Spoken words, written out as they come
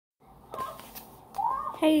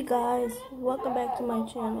Hey guys, welcome back to my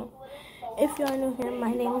channel. If you are new here,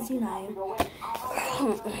 my name is Unaya.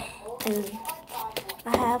 And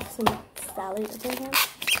I have some salad in here.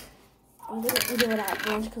 I'm going to eat it without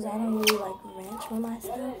ranch because I don't really like ranch for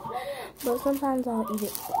myself. But sometimes I'll eat it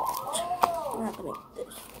with ranch. I'm not going to eat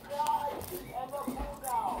this.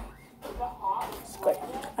 It's great.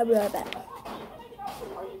 I'll be right back.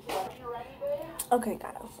 Okay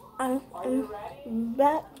guys, I'm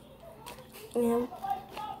back. And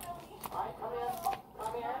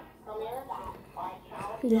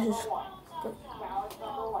this is good.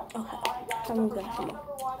 Okay, I'm gonna get some more.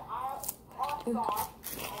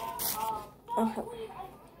 Okay.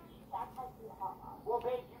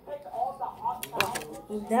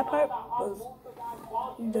 That part was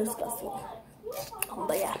disgusting.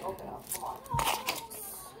 But yeah.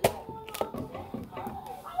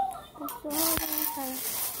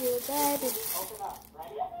 Feel bad.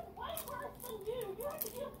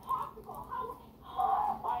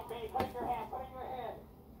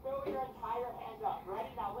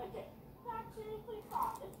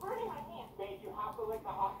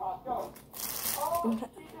 Okay.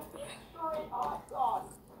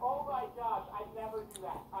 Oh my gosh, I never do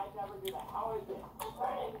that. How is it?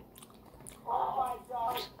 Oh my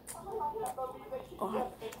gosh. I can't believe that she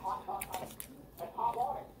just ate hot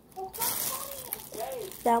water.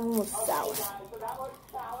 That one was sour. So that was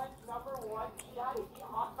challenge number 1. She had to eat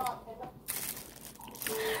hot sauce in the...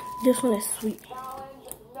 This one is sweet. Challenge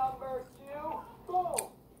number 2. Boom.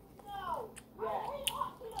 No. Yeah.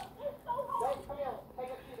 Hey, come here.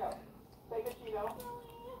 Take a Cheeto. Take a Cheeto.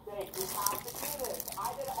 Hey, you have to do this. I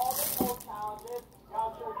did all the cold challenges.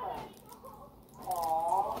 Now it's your turn.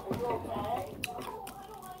 Aww, are you okay?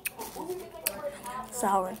 Who do you think is after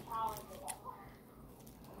Sour.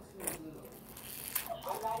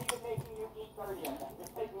 I'm not even making you eat 30 of them.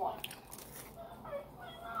 Just take one.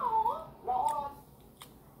 No, hold on.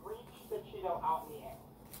 Reach the Cheeto out in the air.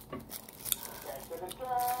 Okay, to the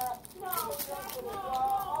dirt. No.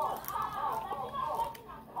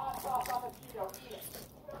 Hot sauce on the Cheeto. Eat it.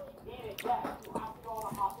 Eat it, yes. You have to go on a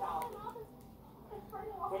hot salad.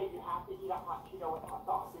 Wait, you have to eat a hot Cheeto with hot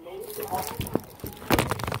sauce. You made it?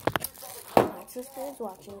 My sister is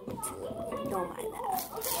watching YouTube. Don't mind that.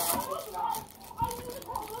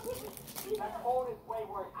 That cold is way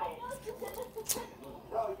worse, babe.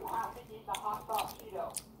 So you have to eat the hot sauce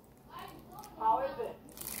Cheeto. How is it?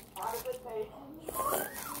 How does it taste?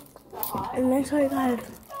 And make sure you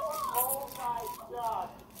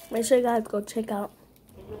guys, go check out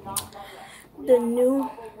the new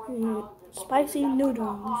spicy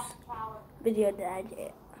noodles video that I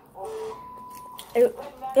did.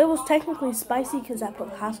 It was technically spicy because I put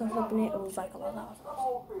hot sauce up in it. It was like a lot of hot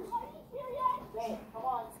sauce. Come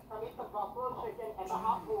on, come eat the buffalo chicken and the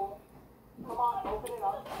hot pool. Come on, open it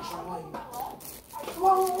up.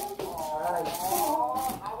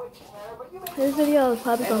 This video is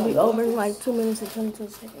probably going to be over in like 2 minutes and 22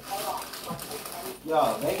 seconds.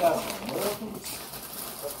 Yo, they got some muffins.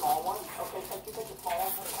 I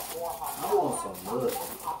want some muffins.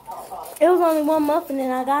 It was only one muffin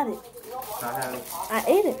and I got it. I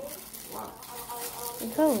ate it. Wow.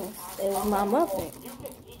 Because it was my muffin.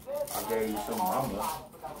 I gave you some of my muffins.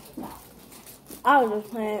 I was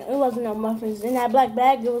just playing. It wasn't no muffins. In that black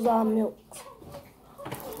bag, it was all milk.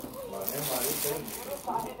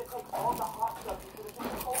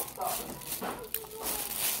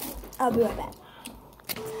 I'll be right back.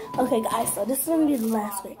 Okay, guys, so this is going to be the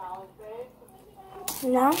last bit.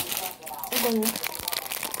 Now, I'm going to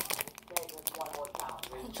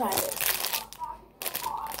try this.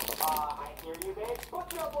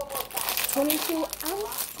 22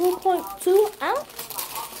 ounce? 2.2 ounce?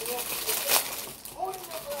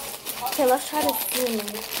 Okay, let's try this spoon.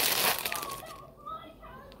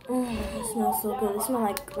 It smells so good. It smells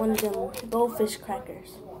like one of them goldfish crackers.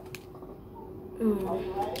 And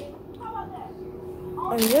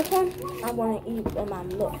this one, I want to eat with my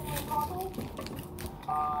lip.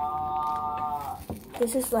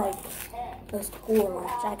 This is like a school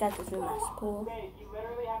lunch. I got this in my school. You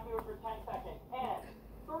literally have to do it for 10 seconds. And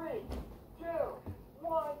 3, 2,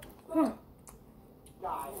 1. Guys, I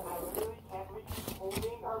literally can't believe she's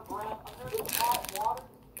holding her breath under this hot water.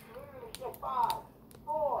 Literally just 5,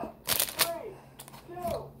 4, 3, 2,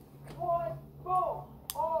 1, boom.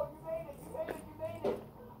 Oh, you made it.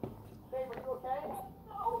 Babe, are you okay?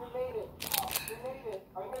 Oh, you made it.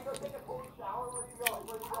 Are you going to go take a cold shower? Where are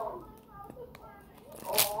you going?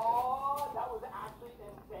 Oh, that was actually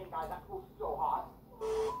insane, guys. That was so hot.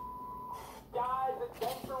 Guys,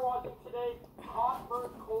 thanks for watching today's hot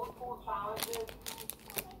versus cold pool challenges.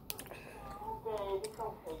 Babe, it's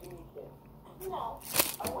okay. You need this. No.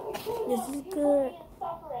 This is good.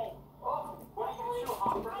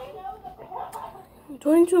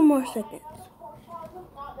 22 more seconds.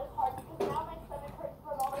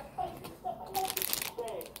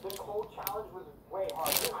 The cold challenge was way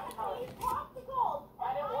harder.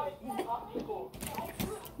 I didn't want to eat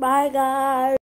popsicles. Bye, guys.